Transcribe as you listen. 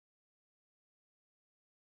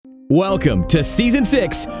Welcome to Season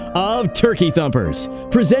 6 of Turkey Thumpers,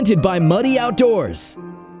 presented by Muddy Outdoors.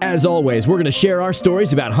 As always, we're going to share our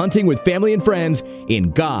stories about hunting with family and friends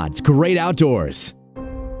in God's great outdoors.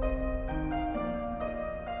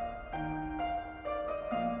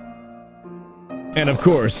 And of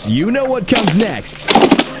course, you know what comes next.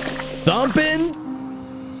 Thumpin'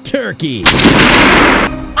 Turkey.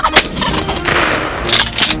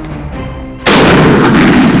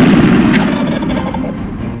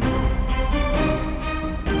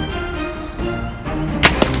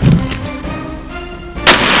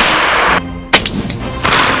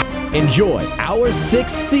 Enjoy our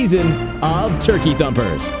 6th season of Turkey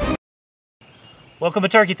Thumpers. Welcome to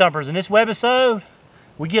Turkey Thumpers. In this webisode,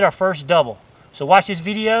 we get our first double. So watch this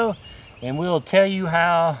video and we'll tell you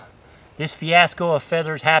how this fiasco of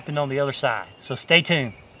feathers happened on the other side. So stay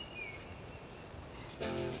tuned.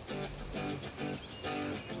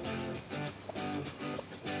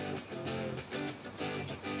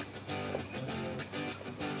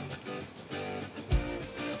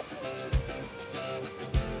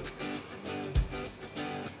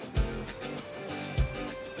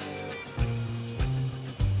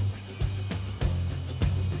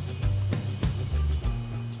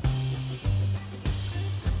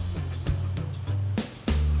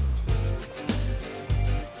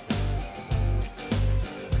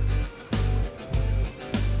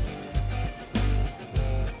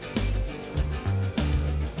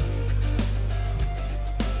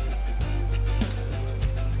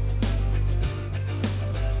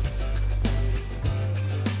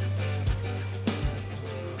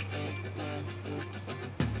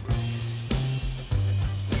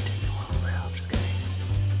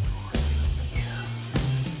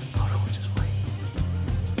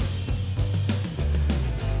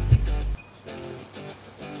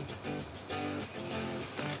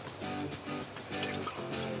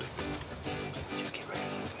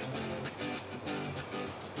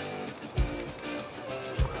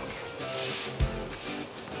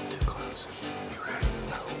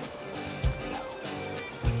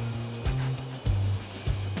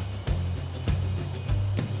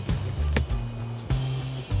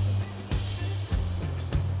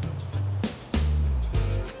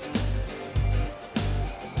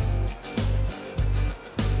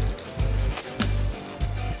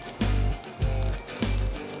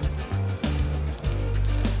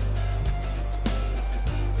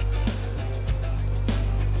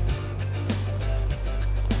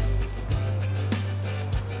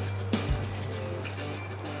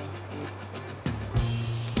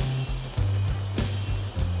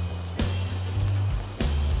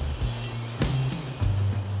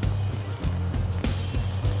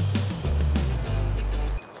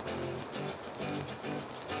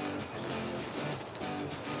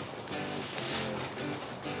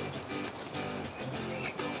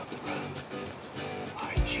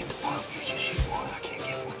 Shoot the one. You just shoot one. I can't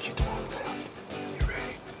get one. Shoot the one down. You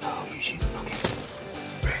ready? Oh, you shoot. Okay.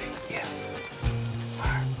 Ready? Yeah.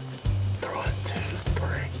 Alright. Throw it. 2,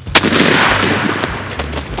 3.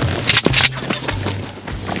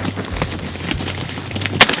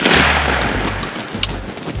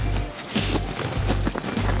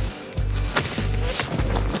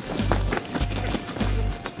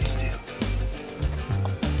 Be still.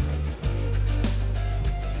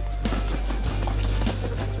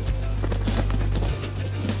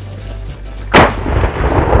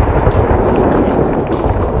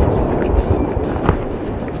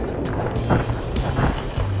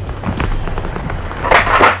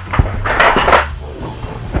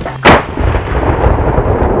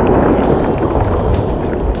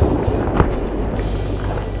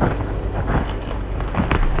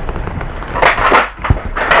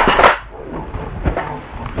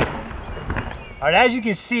 All right, as you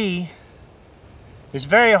can see, it's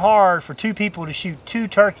very hard for 2 people to shoot 2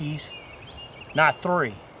 turkeys, not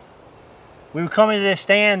 3. We were coming to this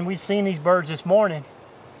stand, we'd seen these birds this morning,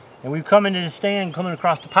 and we were coming to this stand, coming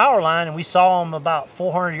across the power line, and we saw them about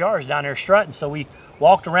 400 yards down there strutting. So we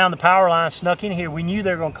walked around the power line, snuck in here. We knew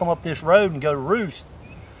they were gonna come up this road and go to roost.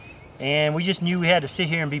 And we just knew we had to sit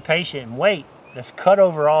here and be patient and wait. There's cut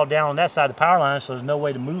over all down on that side of the power line, so there's no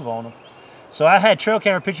way to move on them. So I had trail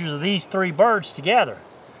camera pictures of these 3 birds together.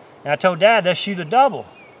 And I told Dad, let's shoot a double.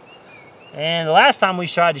 And the last time we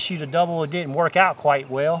tried to shoot a double, it didn't work out quite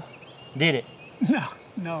well, did it?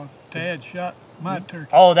 No, Tad shot my turkey.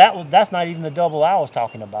 Oh, that's not even the double I was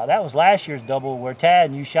talking about. That was last year's double where Tad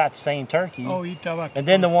and you shot the same turkey. Oh, you talking about And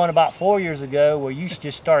then the one about 4 years ago where you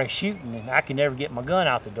just started shooting and I could never get my gun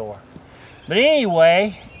out the door. But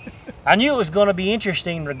anyway, I knew it was going to be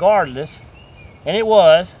interesting regardless, and it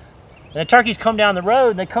was. And the turkeys come down the road,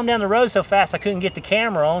 and they come down the road so fast I couldn't get the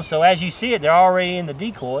camera on. So as you see it, they're already in the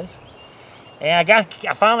decoys. And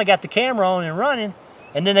I finally got the camera on and running,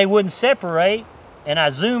 and then they wouldn't separate, and I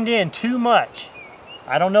zoomed in too much.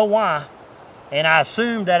 I don't know why. And I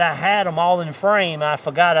assumed that I had them all in frame. I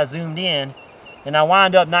forgot I zoomed in, and I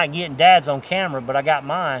wound up not getting Dad's on camera, but I got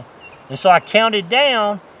mine. And so I counted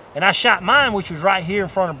down, and I shot mine, which was right here in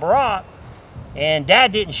front of Barack, and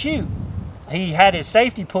Dad didn't shoot. He had his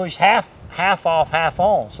safety push half off, half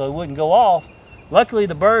on, so it wouldn't go off. Luckily,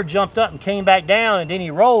 the bird jumped up and came back down, and then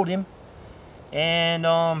he rolled him. And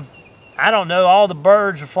I don't know, all the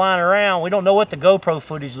birds were flying around. We don't know what the GoPro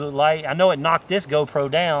footage looked like. I know it knocked this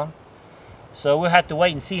GoPro down, so we'll have to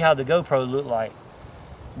wait and see how the GoPro looked like.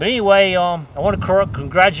 But anyway, I want to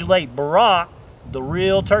congratulate Barack, the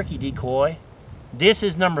real turkey decoy. This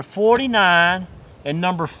is number 49 and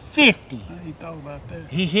number 50. I ain't thought about that.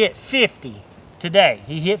 He hit 50 today.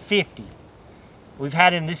 He hit 50. We've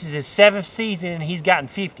had him, this is his 7th season, and he's gotten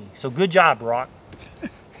 50. So good job, Barack.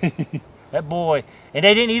 That boy. And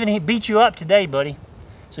they didn't even beat you up today, buddy.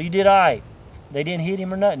 So you did all right. They didn't hit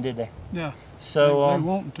him or nothing, did they? Yeah. So they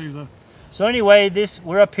want to, though. So anyway,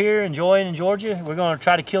 we're up here enjoying in Georgia. We're going to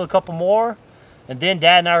try to kill a couple more, and then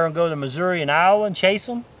Dad and I are going to go to Missouri and Iowa and chase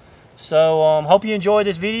them. So hope you enjoyed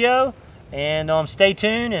this video, and stay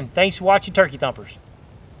tuned, and thanks for watching Turkey Thumpers.